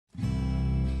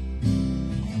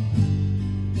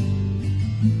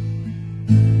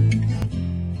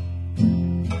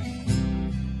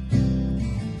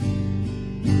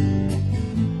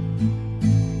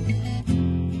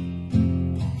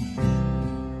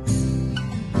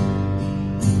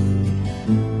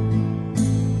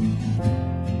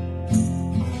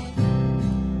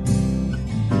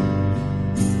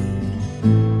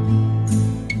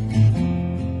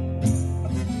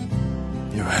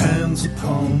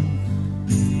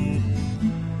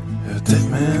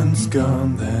man's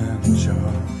gone, then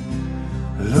you're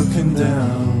looking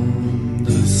down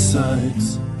the sights.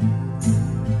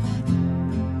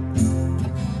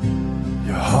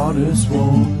 Your heart is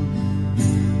warm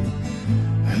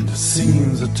and the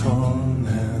seams are torn,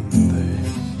 and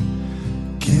they've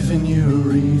given you a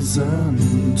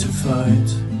reason to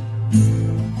fight.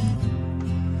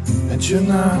 And you're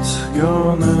not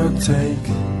gonna take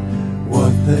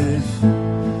what they've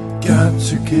got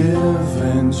to give,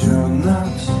 and you're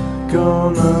not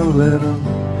gonna let them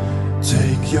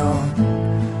take your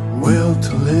will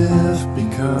to live,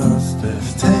 because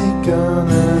they've taken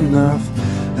enough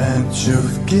and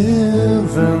you've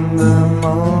given them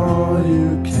all you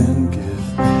can give,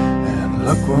 and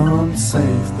luck won't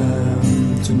save them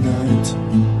tonight.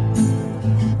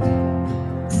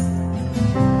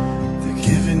 They're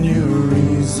giving you a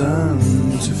reason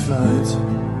to fight.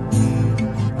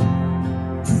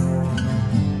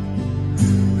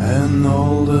 And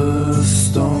all the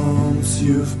storms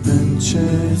you've been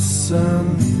chasing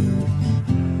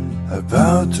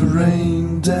about to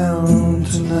rain down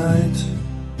tonight.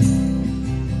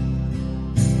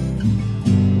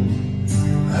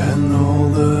 And all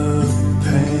the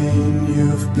pain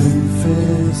you've been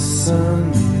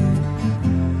facing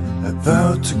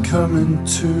about to come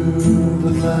into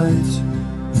the light.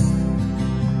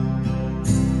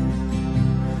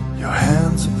 Your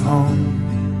hands upon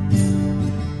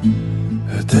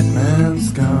a dead man's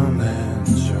gone, and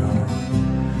you're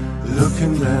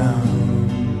looking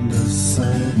down the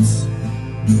sights.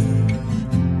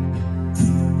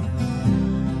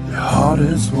 Your heart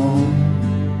is warm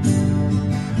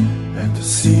and the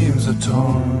seams are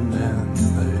torn, and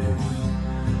they've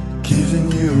given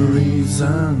you a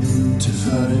reason to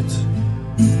fight.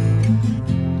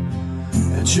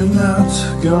 And you're not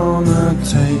gonna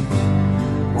take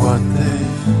what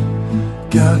they've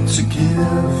got to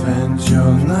give, and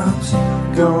you're not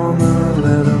gonna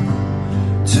let them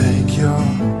take your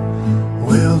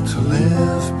will to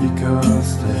live, because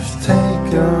they've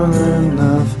taken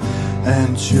enough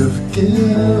and you've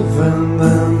given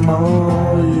them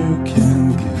all you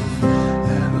can give,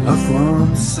 and luck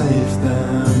won't save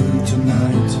them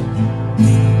tonight.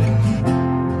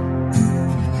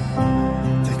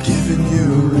 They're giving you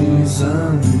a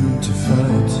reason to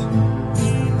fight.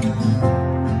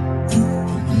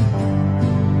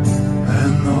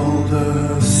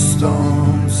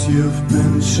 Storms you've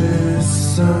been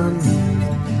chasing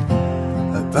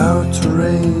about to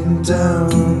rain down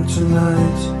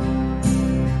tonight.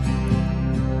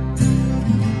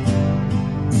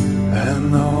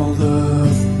 And all the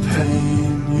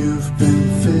pain you've been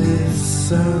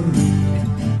facing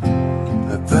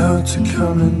about to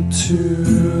come into